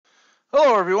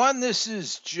Hello, everyone. This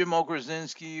is Jim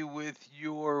Okerzinski with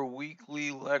your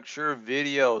weekly lecture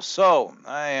video. So,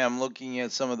 I am looking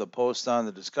at some of the posts on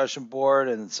the discussion board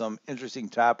and some interesting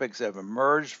topics that have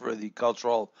emerged for the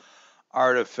cultural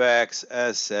artifacts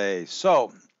essay.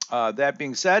 So, that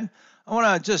being said, I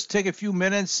want to just take a few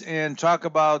minutes and talk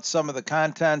about some of the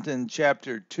content in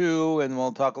chapter 2, and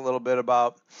we'll talk a little bit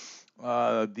about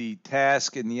the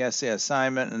task and the essay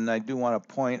assignment. And I do want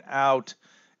to point out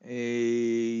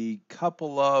a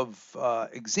couple of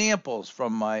examples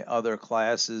from my other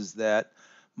classes that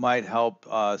might help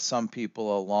some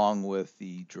people along with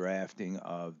the drafting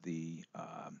of the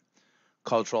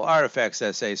cultural artifacts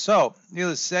essay. So,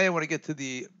 needless to say, I want to get to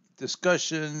the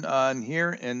discussion on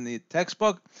here in the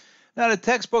textbook. Now, the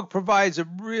textbook provides a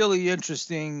really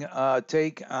interesting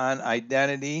take on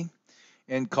identity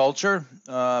and culture.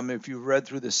 If you've read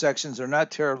through the sections, they're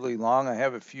not terribly long. I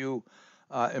have a few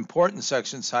important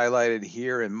sections highlighted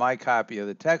here in my copy of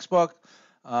the textbook.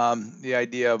 The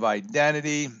idea of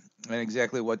identity and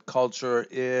exactly what culture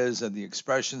is, and the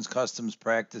expressions, customs,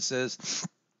 practices,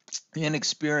 and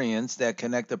experience that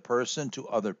connect a person to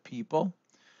other people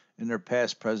in their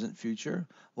past, present, future.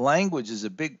 Language is a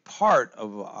big part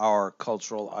of our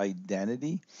cultural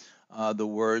identity. The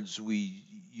words we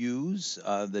use,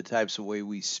 the types of way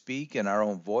we speak, and our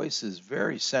own voice is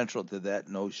very central to that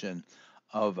notion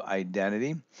of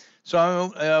identity.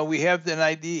 So we have an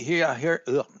idea here.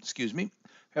 Excuse me.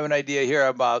 Have an idea here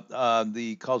about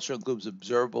the culture includes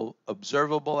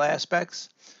observable aspects,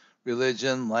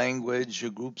 religion,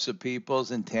 language, groups of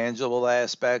peoples, intangible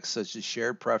aspects such as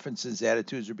shared preferences,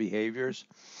 attitudes, or behaviors.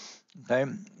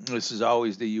 Okay, this is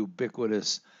always the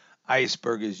ubiquitous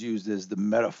iceberg is used as the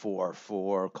metaphor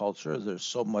for culture. There's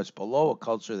so much below a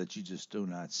culture that you just do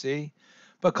not see.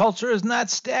 But culture is not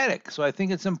static. So I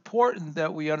think it's important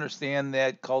that we understand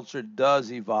that culture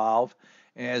does evolve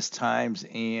as times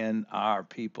and our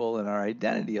people and our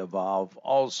identity evolve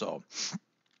also.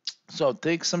 So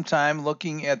take some time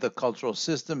looking at the cultural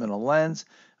system in a lens.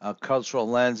 A cultural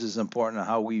lens is important to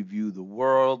how we view the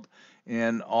world,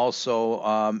 and also,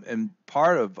 and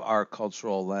part of our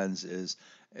cultural lens is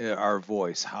our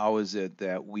voice. How is it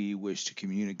that we wish to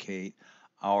communicate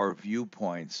our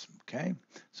viewpoints? Okay,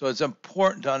 so it's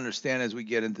important to understand as we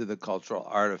get into the cultural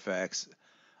artifacts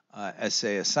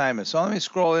essay assignment. So let me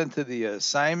scroll into the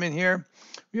assignment here.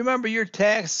 Remember, your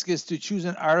task is to choose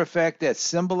an artifact that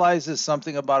symbolizes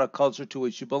something about a culture to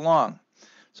which you belong.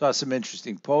 Saw some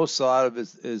interesting posts. A lot of it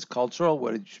is cultural,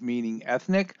 which meaning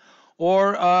ethnic,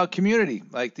 or community,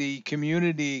 like the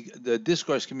community, the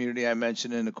discourse community I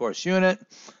mentioned in the course unit.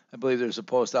 I believe there's a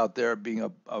post out there being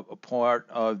a part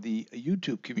of the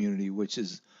YouTube community, which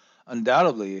is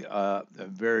undoubtedly a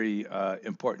very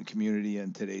important community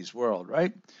in today's world,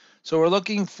 right? So we're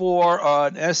looking for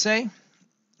an essay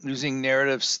using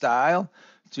narrative style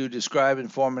to describe,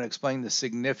 inform, and explain the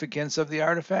significance of the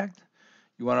artifact.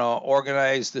 You want to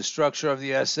organize the structure of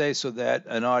the essay so that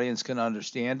an audience can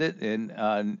understand it in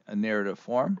a narrative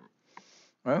form,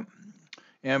 right?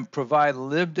 And provide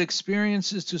lived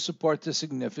experiences to support the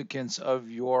significance of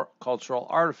your cultural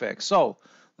artifact. So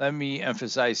let me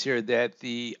emphasize here that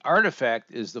the artifact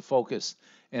is the focus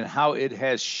and how it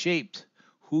has shaped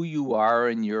who you are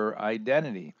and your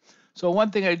identity. So one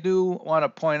thing I do want to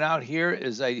point out here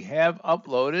is I have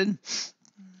uploaded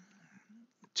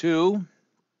two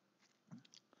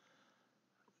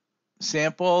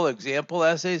sample example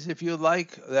essays, if you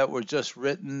like, that were just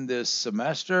written this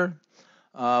semester.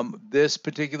 This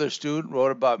particular student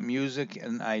wrote about music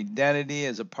and identity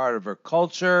as a part of her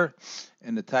culture,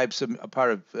 and the types of a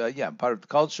part of part of the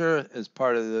culture as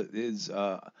part of his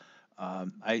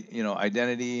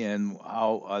identity, and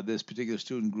how this particular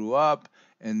student grew up,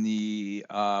 and the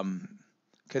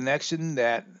connection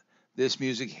that this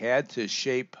music had to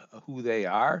shape who they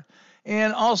are.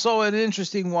 And also an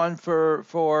interesting one for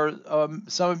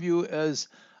some of you is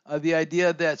the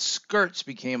idea that skirts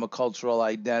became a cultural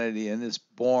identity and is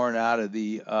born out of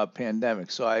the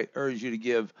pandemic. So I urge you to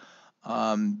give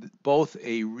both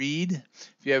a read.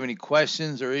 If you have any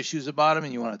questions or issues about them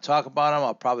and you want to talk about them,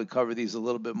 I'll probably cover these a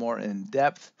little bit more in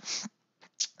depth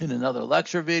in another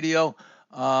lecture video.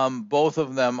 Both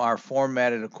of them are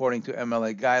formatted according to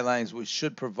MLA guidelines, which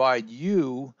should provide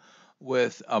you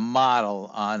with a model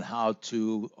on how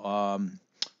to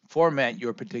format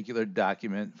your particular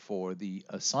document for the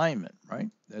assignment, right?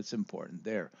 That's important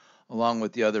there, along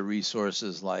with the other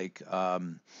resources like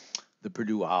the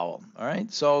Purdue OWL. All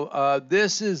right, so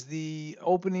this is the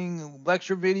opening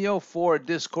lecture video for a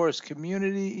discourse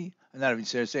community, not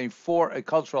even saying for a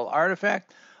cultural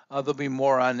artifact. There'll be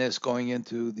more on this going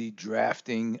into the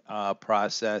drafting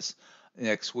process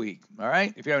next week. All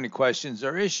right. If you have any questions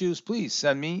or issues, please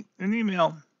send me an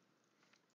email.